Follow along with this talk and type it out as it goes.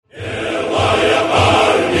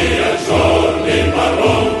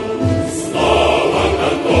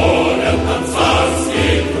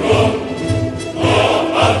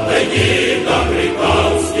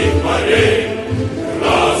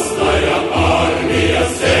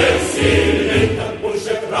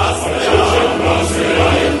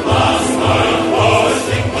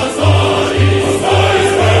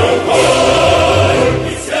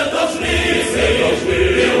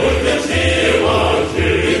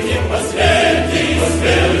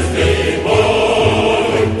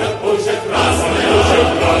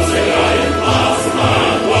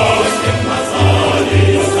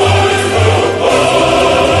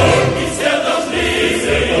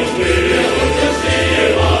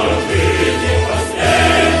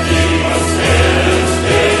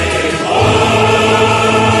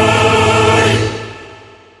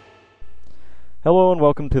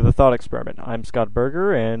welcome to The Thought Experiment. I'm Scott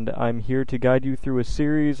Berger, and I'm here to guide you through a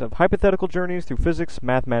series of hypothetical journeys through physics,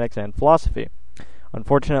 mathematics, and philosophy.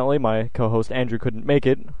 Unfortunately, my co-host Andrew couldn't make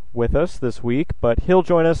it with us this week, but he'll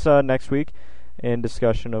join us next week in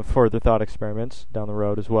discussion of further thought experiments down the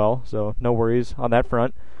road as well, so no worries on that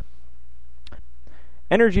front.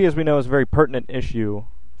 Energy, as we know, is a very pertinent issue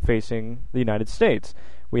facing the United States.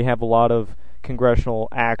 We have a lot of congressional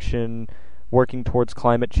action working towards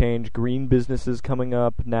climate change, green businesses coming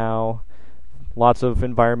up now, lots of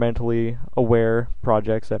environmentally aware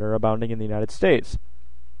projects that are abounding in the United States.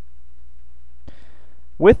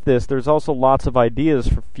 With this, there's also lots of ideas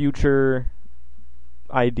for future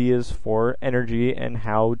ideas for energy and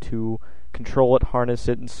how to control it, harness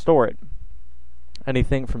it, and store it.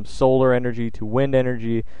 Anything from solar energy to wind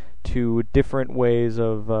energy to different ways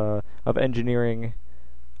of engineering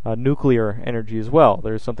nuclear energy as well.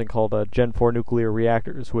 There's something called Gen 4 nuclear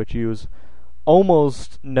reactors, which use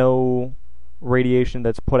almost no radiation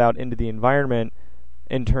that's put out into the environment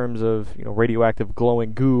in terms of radioactive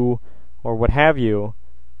glowing goo or what have you.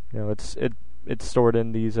 It's stored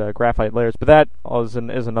in these graphite layers, but that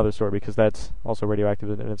is another story because that's also radioactive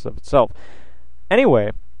in and of itself. Anyway,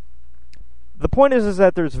 the point is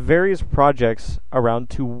that there's various projects around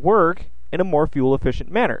to work in a more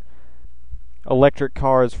fuel-efficient manner. Electric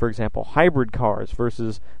cars, for example, hybrid cars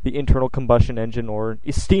versus the internal combustion engine or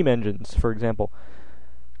steam engines, for example.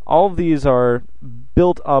 All of these are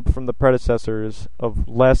built up from the predecessors of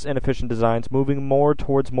less inefficient designs, moving more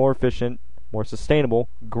towards more efficient, more sustainable,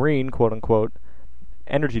 green, quote-unquote,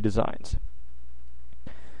 energy designs.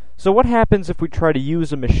 So what happens if we try to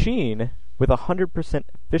use a machine with 100%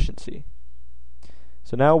 efficiency?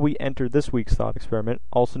 So now we enter this week's thought experiment,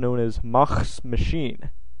 also known as Mach's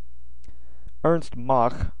machine. Ernst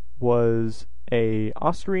Mach was an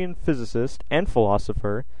Austrian physicist and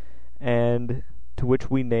philosopher, and to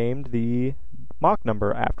which we named the Mach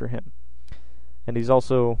number after him. And he's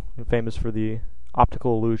also famous for the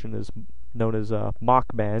optical illusion known as Mach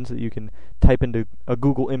bands that you can type into a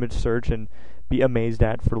Google image search and be amazed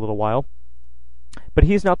at for a little while. But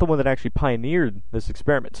he's not the one that actually pioneered this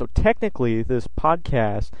experiment. So technically, this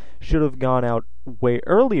podcast should have gone out way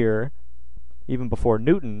earlier, even before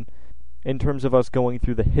Newton, in terms of us going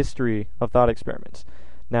through the history of thought experiments.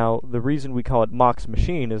 Now, the reason we call it Mach's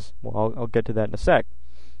machine is, well, I'll get to that in a sec.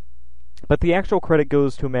 But the actual credit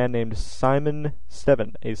goes to a man named Simon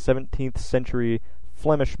Stevin, a 17th century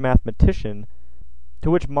Flemish mathematician,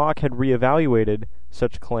 to which Mach had reevaluated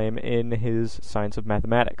such claim in his Science of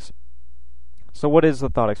Mathematics. So what is the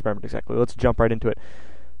thought experiment exactly? Let's jump right into it.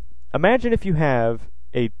 Imagine if you have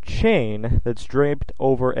a chain that's draped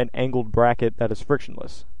over an angled bracket that is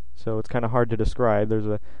frictionless. So it's kind of hard to describe. There's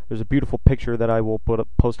a beautiful picture that I will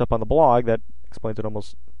post up on the blog that explains it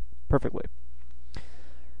almost perfectly.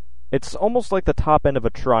 It's almost like the top end of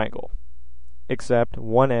a triangle, except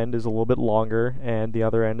one end is a little bit longer and the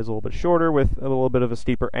other end is a little bit shorter with a little bit of a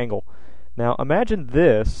steeper angle. Now imagine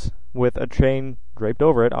this with a chain draped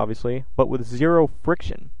over it, obviously, but with zero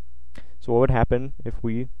friction. So what would happen if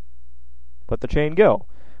we let the chain go?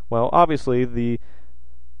 Well, obviously the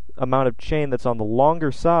amount of chain that's on the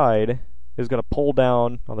longer side is going to pull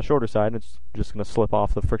down on the shorter side, and it's just going to slip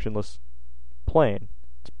off the frictionless plane.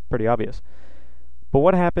 It's pretty obvious. But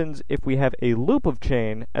what happens if we have a loop of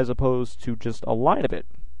chain as opposed to just a line of it?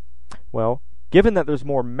 Well, given that there's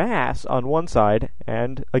more mass on one side,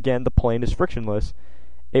 and again the plane is frictionless,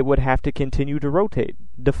 it would have to continue to rotate,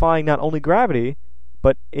 defying not only gravity,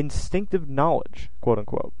 but instinctive knowledge,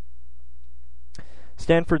 quote-unquote.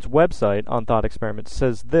 Stanford's website on thought experiments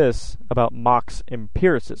says this about Mach's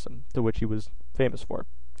empiricism, to which he was famous for.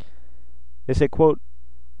 They say, quote,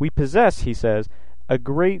 "We possess," he says, "a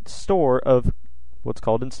great store of what's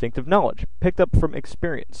called instinctive knowledge, picked up from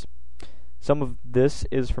experience. Some of this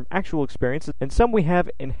is from actual experience, and some we have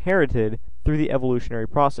inherited through the evolutionary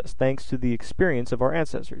process, thanks to the experience of our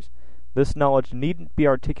ancestors. This knowledge needn't be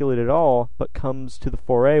articulated at all, but comes to the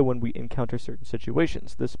fore when we encounter certain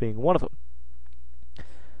situations, this being one of them."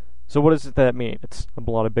 So what does that mean? It's a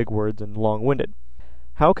lot of big words and long-winded.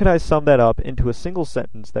 How could I sum that up into a single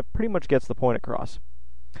sentence that pretty much gets the point across?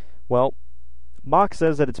 Well, Mach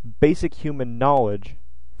says that it's basic human knowledge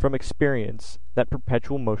from experience that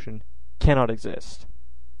perpetual motion cannot exist.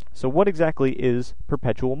 So what exactly is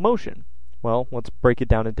perpetual motion? Well, let's break it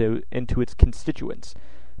down into its constituents.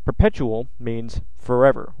 Perpetual means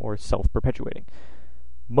forever, or self-perpetuating.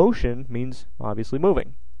 Motion means obviously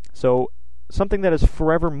moving. So something that is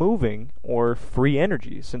forever moving, or free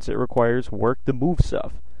energy, since it requires work to move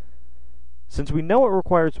stuff. Since we know it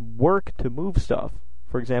requires work to move stuff,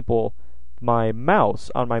 for example, my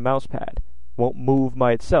mouse on my mouse pad, won't move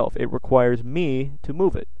by itself. It requires me to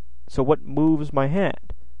move it. So what moves my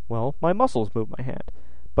hand? Well, my muscles move my hand.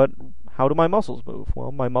 But how do my muscles move?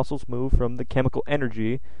 Well, my muscles move from the chemical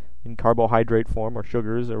energy in carbohydrate form or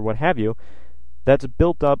sugars or what have you that's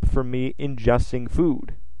built up from me ingesting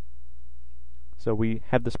food. So we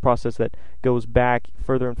have this process that goes back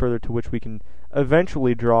further and further to which we can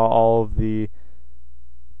eventually draw all of the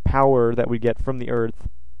power that we get from the earth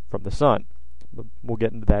from the sun. We'll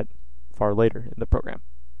get into that far later in the program.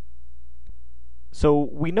 So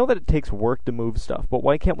we know that it takes work to move stuff, but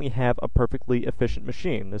why can't we have a perfectly efficient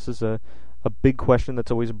machine? This is a big question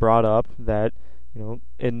that's always brought up, that,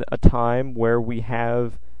 in a time where we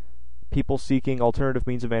have people seeking alternative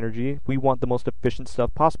means of energy, we want the most efficient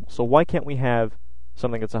stuff possible. So why can't we have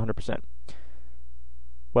something that's 100%?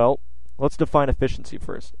 Well, let's define efficiency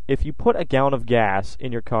first. If you put a gallon of gas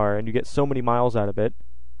in your car and you get so many miles out of it,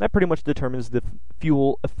 that pretty much determines the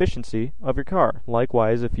fuel efficiency of your car.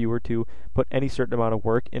 Likewise, if you were to put any certain amount of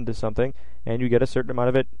work into something and you get a certain amount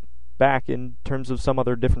of it back in terms of some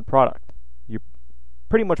other different product, you're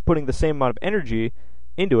pretty much putting the same amount of energy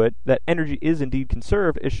into it. That energy is indeed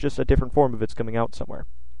conserved, it's just a different form of it's coming out somewhere.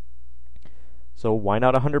 So why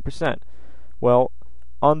not 100%? Well,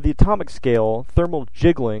 on the atomic scale, thermal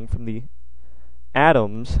jiggling from the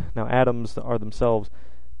atoms, now atoms are themselves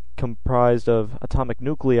comprised of atomic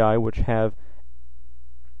nuclei which have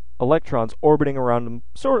electrons orbiting around them,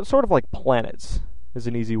 sort of like planets, is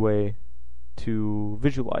an easy way to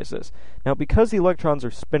visualize this. Now, because the electrons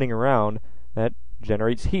are spinning around, that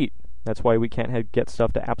generates heat. That's why we can't get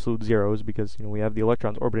stuff to absolute zeros, because we have the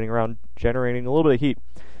electrons orbiting around generating a little bit of heat.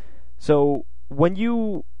 So when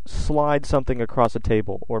you slide something across a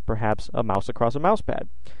table, or perhaps a mouse across a mouse pad,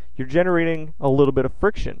 you're generating a little bit of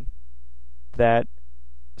friction that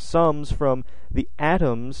sums from the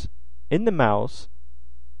atoms in the mouse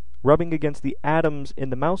rubbing against the atoms in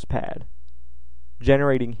the mouse pad,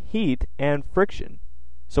 generating heat and friction.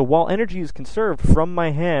 So while energy is conserved from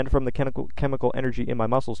my hand, from the chemical energy in my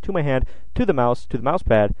muscles to my hand, to the mouse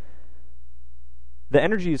pad, the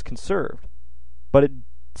energy is conserved, but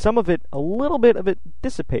a little bit of it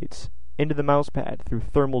dissipates into the mouse pad through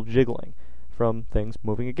thermal jiggling from things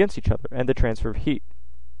moving against each other and the transfer of heat.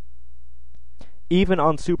 Even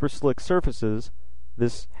on super slick surfaces,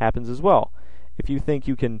 this happens as well. If you think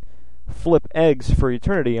you can flip eggs for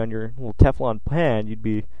eternity on your little Teflon pan, you'd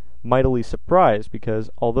be mightily surprised, because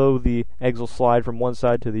although the eggs will slide from one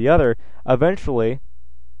side to the other, eventually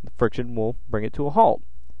the friction will bring it to a halt.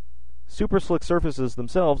 Super slick surfaces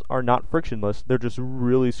themselves are not frictionless, they're just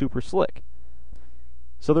really super slick.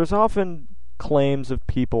 So there's often claims of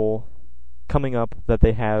people coming up that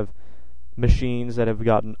they have machines that have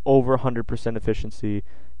gotten over 100% efficiency,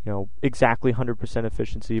 exactly 100%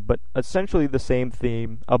 efficiency, but essentially the same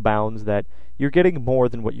theme abounds, that you're getting more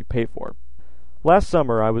than what you pay for. Last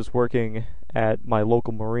summer, I was working at my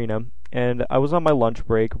local marina, and I was on my lunch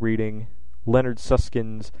break reading Leonard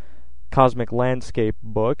Susskind's Cosmic Landscape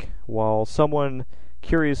book, while someone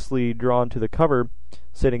curiously drawn to the cover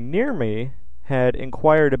sitting near me had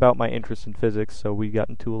inquired about my interest in physics. So we got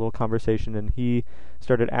into a little conversation, and he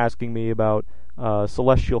started asking me about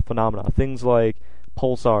celestial phenomena, things like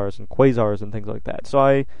pulsars and quasars and things like that. So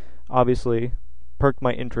I obviously perked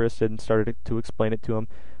my interest and started to explain it to him.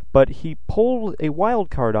 But he pulled a wild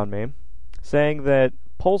card on me, saying that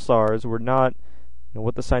pulsars were not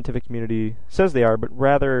what the scientific community says they are, but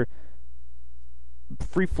rather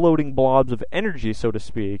free-floating blobs of energy, so to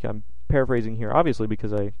speak. I'm paraphrasing here, obviously,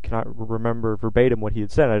 because I cannot remember verbatim what he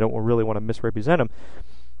had said. I don't really want to misrepresent him.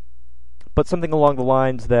 But something along the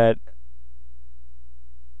lines that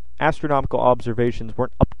astronomical observations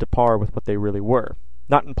weren't up to par with what they really were.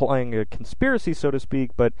 Not implying a conspiracy, so to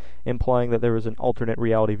speak, but implying that there was an alternate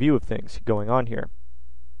reality view of things going on here.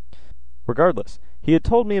 Regardless, he had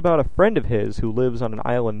told me about a friend of his who lives on an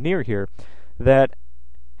island near here that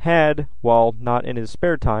had, while not in his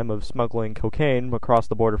spare time of smuggling cocaine across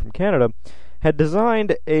the border from Canada, had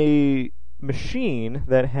designed a machine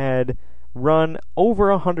that had run over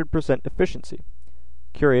 100% efficiency.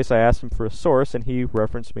 Curious, I asked him for a source, and he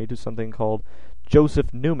referenced me to something called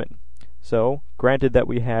Joseph Newman. So, granted that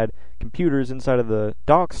we had computers inside of the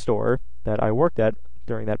dock store that I worked at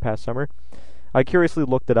during that past summer, I curiously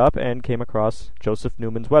looked it up and came across Joseph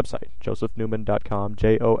Newman's website, josephnewman.com,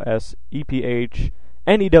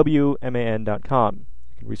 JOSEPHNEWMAN.com. You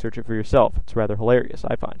can research it for yourself. It's rather hilarious,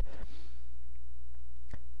 I find.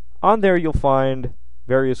 On there you'll find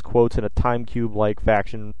various quotes in a time cube-like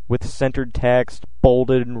fashion with centered text,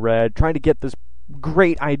 bolded in red, trying to get this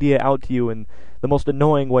great idea out to you in the most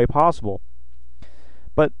annoying way possible.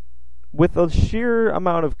 But with the sheer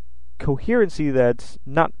amount of coherency that's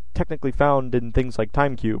not technically found in things like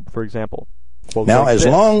TimeCube, for example. Now, as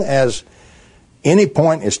long as any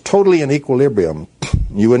point is totally in equilibrium,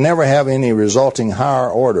 you would never have any resulting higher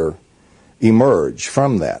order emerge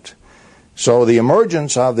from that. So the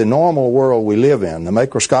emergence of the normal world we live in, the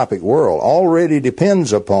macroscopic world, already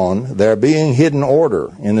depends upon there being hidden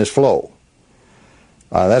order in this flow.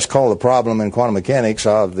 That's called the problem in quantum mechanics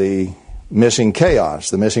of the missing chaos,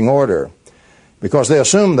 the missing order. Because they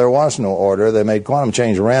assumed there was no order, they made quantum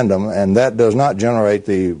change random, and that does not generate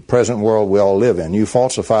the present world we all live in. You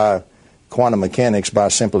falsify quantum mechanics by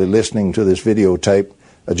simply listening to this videotape,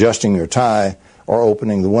 adjusting your tie, or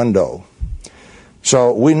opening the window.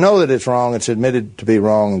 So we know that it's wrong. It's admitted to be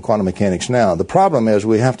wrong in quantum mechanics now. The problem is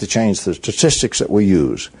we have to change the statistics that we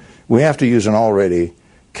use. We have to use an already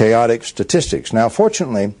chaotic statistics. Now,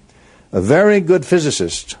 fortunately, a very good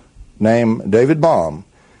physicist named David Bohm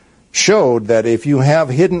showed that if you have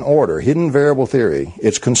hidden order, hidden variable theory,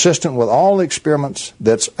 it's consistent with all the experiments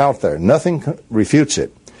that's out there. Nothing refutes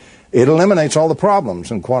it. It eliminates all the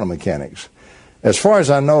problems in quantum mechanics. As far as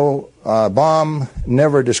I know, Bohm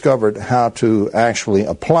never discovered how to actually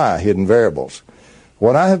apply hidden variables.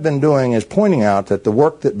 What I have been doing is pointing out that the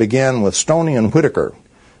work that began with Stoney and Whittaker,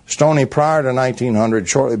 Stoney prior to 1900,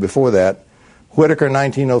 shortly before that, Whittaker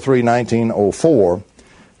 1903, 1904,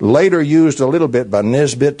 later used a little bit by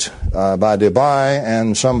Nisbet, by Debye,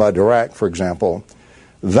 and some by Dirac, for example.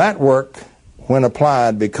 That work, when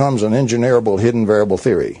applied, becomes an engineerable hidden variable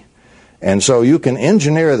theory. And so you can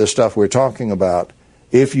engineer the stuff we're talking about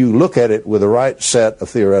if you look at it with the right set of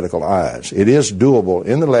theoretical eyes. It is doable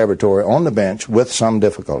in the laboratory, on the bench, with some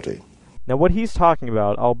difficulty. Now what he's talking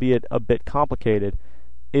about, albeit a bit complicated,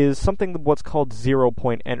 is something what's called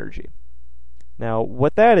zero-point energy. Now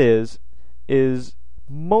what that is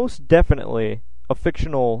most definitely a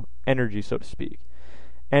fictional energy, so to speak.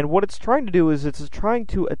 And what it's trying to do is it's trying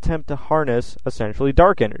to attempt to harness, essentially,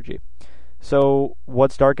 dark energy. So,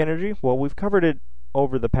 what's dark energy? Well, we've covered it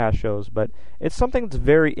over the past shows, but it's something that's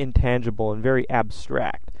very intangible and very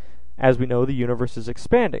abstract. As we know, the universe is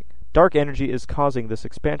expanding. Dark energy is causing this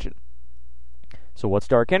expansion. So, what's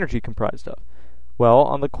dark energy comprised of? Well,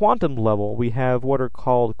 on the quantum level, we have what are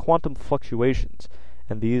called quantum fluctuations.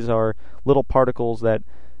 And these are little particles that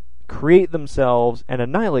create themselves and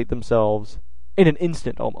annihilate themselves in an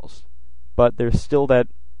instant almost. But there's still that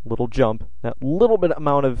little jump, that little bit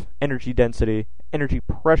amount of energy density, energy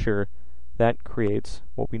pressure that creates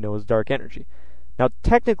what we know as dark energy. Now,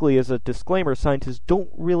 technically, as a disclaimer, scientists don't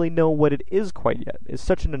really know what it is quite yet. It's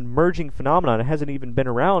such an emerging phenomenon. It hasn't even been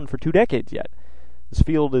around for 2 decades yet. This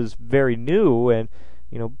field is very new, and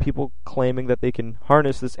people claiming that they can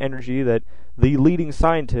harness this energy that the leading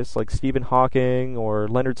scientists like Stephen Hawking or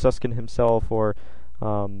Leonard Susskind himself or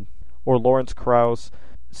Lawrence Krauss,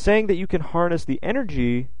 saying that you can harness the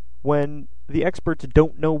energy when the experts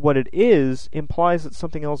don't know what it is implies that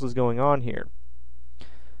something else is going on here.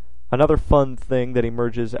 Another fun thing that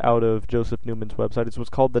emerges out of Joseph Newman's website is what's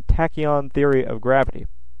called the tachyon theory of gravity.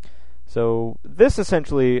 So this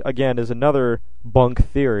essentially, again, is another bunk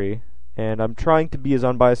theory, and I'm trying to be as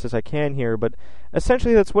unbiased as I can here, but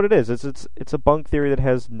essentially that's what it is. It's a bunk theory that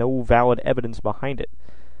has no valid evidence behind it.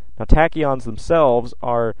 Now, tachyons themselves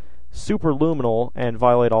are superluminal and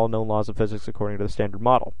violate all known laws of physics according to the Standard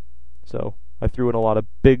Model. So I threw in a lot of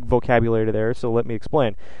big vocabulary there, so let me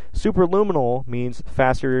explain. Superluminal means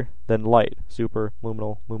faster than light.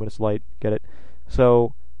 Superluminal, luminous light, get it?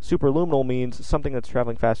 So superluminal means something that's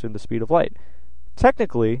traveling faster than the speed of light.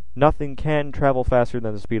 Technically, nothing can travel faster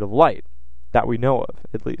than the speed of light, that we know of,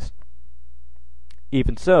 at least.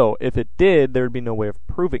 Even so, if it did, there would be no way of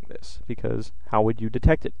proving this, because how would you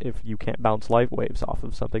detect it if you can't bounce light waves off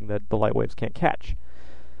of something that the light waves can't catch?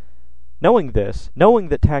 Knowing this, knowing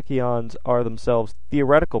that tachyons are themselves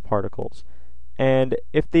theoretical particles, and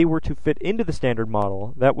if they were to fit into the Standard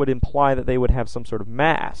Model, that would imply that they would have some sort of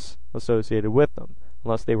mass associated with them,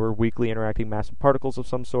 unless they were weakly interacting massive particles of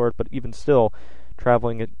some sort, but even still,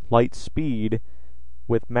 traveling at light speed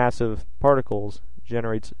with massive particles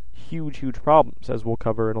generates huge problems, as we'll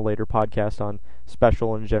cover in a later podcast on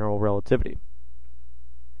special and general relativity.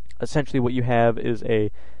 Essentially what you have is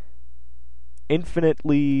a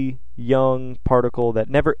infinitely young particle that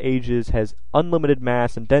never ages, has unlimited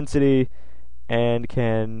mass and density, and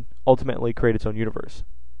can ultimately create its own universe,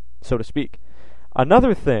 so to speak.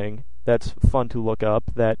 Another thing that's fun to look up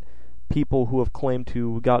that people who have claimed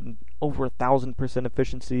to gotten over 1,000%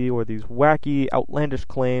 efficiency, or these wacky, outlandish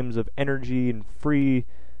claims of energy and free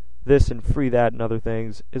this and free that and other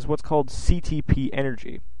things, is what's called CTP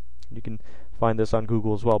energy. You can find this on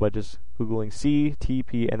Google as well by just Googling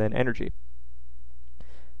CTP and then energy.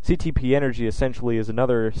 CTP energy essentially is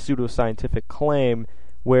another pseudoscientific claim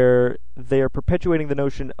where they are perpetuating the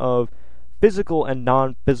notion of physical and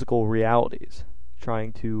non-physical realities,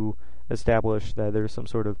 trying to establish that there's some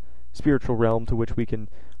sort of spiritual realm to which we can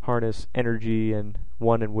harness energy and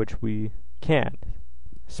one in which we can't.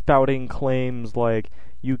 Spouting claims like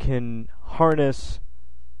you can harness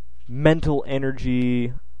mental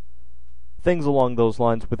energy, things along those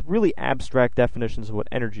lines, with really abstract definitions of what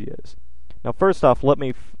energy is. Now, first off, let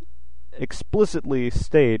me explicitly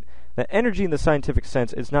state that energy in the scientific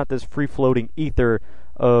sense is not this free-floating ether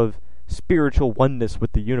of spiritual oneness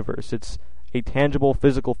with the universe. It's a tangible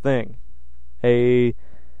physical thing.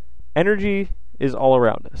 Energy is all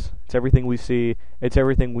around us. It's everything we see, it's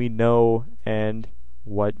everything we know, and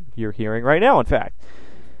what you're hearing right now, in fact.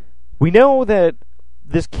 We know that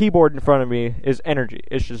this keyboard in front of me is energy.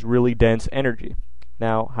 It's just really dense energy.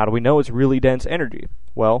 Now, how do we know it's really dense energy?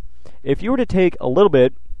 Well, if you were to take a little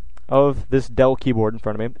bit of this Dell keyboard in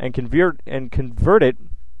front of me and convert it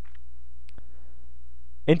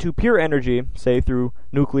into pure energy, say through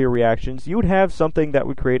nuclear reactions, you would have something that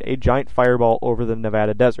would create a giant fireball over the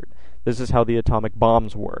Nevada desert. This is how the atomic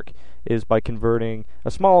bombs work, is by converting a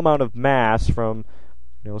small amount of mass from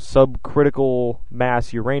subcritical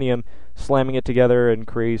mass uranium, slamming it together and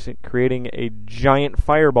creating a giant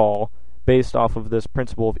fireball based off of this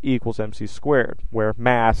principle of E equals mc squared, where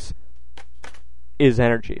mass is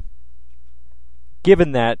energy.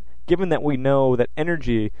 Given that we know that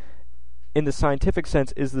energy in the scientific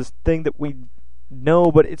sense is this thing that we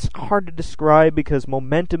know, but it's hard to describe because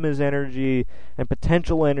momentum is energy and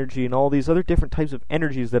potential energy and all these other different types of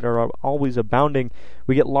energies that are always abounding,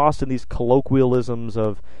 we get lost in these colloquialisms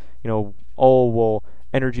of,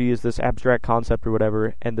 energy is this abstract concept or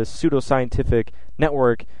whatever, and this pseudoscientific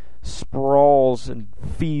network sprawls and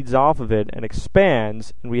feeds off of it and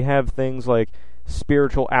expands, and we have things like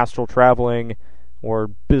spiritual astral traveling or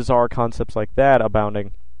bizarre concepts like that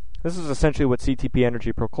abounding. This is essentially what CTP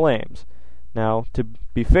energy proclaims. Now, to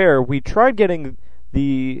be fair, we tried getting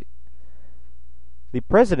the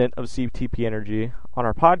president of CTP Energy on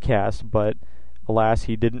our podcast, but alas,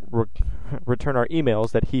 he didn't return our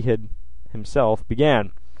emails that he had himself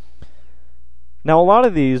began. Now, a lot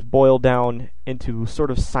of these boil down into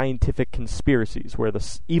sort of scientific conspiracies, where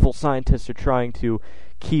the evil scientists are trying to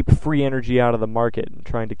keep free energy out of the market and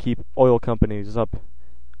trying to keep oil companies up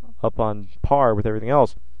on par with everything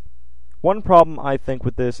else. One problem, I think,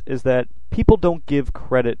 with this is that people don't give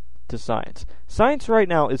credit to science. Science right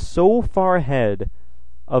now is so far ahead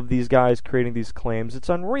of these guys creating these claims, it's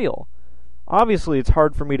unreal. Obviously, it's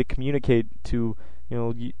hard for me to communicate to,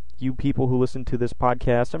 you people who listen to this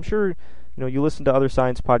podcast. I'm sure, you listen to other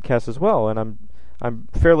science podcasts as well, and I'm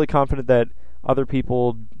fairly confident that other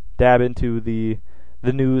people dab into the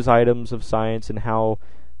news items of science and how,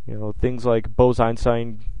 things like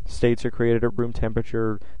Bose-Einstein states are created at room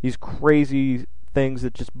temperature, these crazy things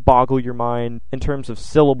that just boggle your mind in terms of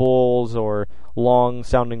syllables or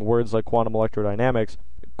long-sounding words like quantum electrodynamics.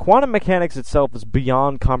 Quantum mechanics itself is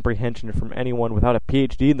beyond comprehension from anyone without a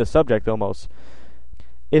PhD in the subject almost.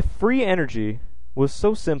 If free energy was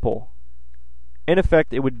so simple, in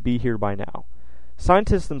effect it would be here by now.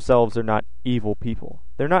 Scientists themselves are not evil people.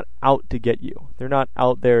 They're not out to get you. They're not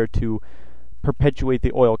out there to perpetuate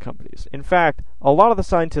the oil companies. In fact, a lot of the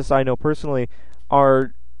scientists I know personally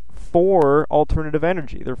are for alternative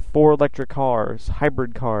energy. They're for electric cars,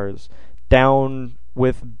 hybrid cars, down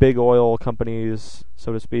with big oil companies,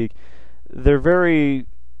 so to speak. They're very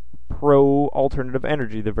pro alternative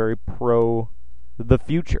energy. They're very pro the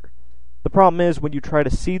future. The problem is when you try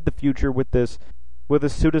to seed the future with the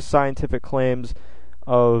pseudoscientific claims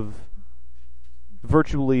of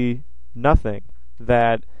virtually nothing,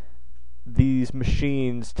 that these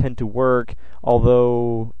machines tend to work,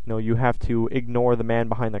 although you have to ignore the man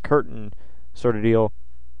behind the curtain sort of deal,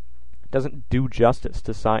 it doesn't do justice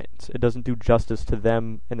to science. It doesn't do justice to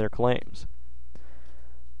them and their claims.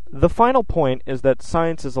 The final point is that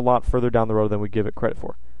science is a lot further down the road than we give it credit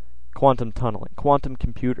for. Quantum tunneling, quantum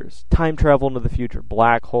computers, time travel into the future,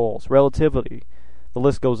 black holes, relativity, the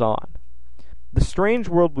list goes on. The strange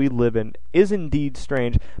world we live in is indeed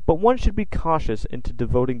strange, but one should be cautious into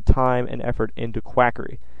devoting time and effort into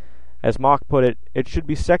quackery. As Mach put it, it should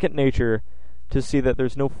be second nature to see that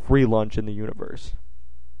there's no free lunch in the universe.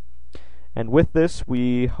 And with this,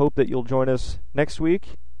 we hope that you'll join us next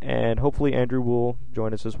week, and hopefully Andrew will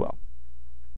join us as well.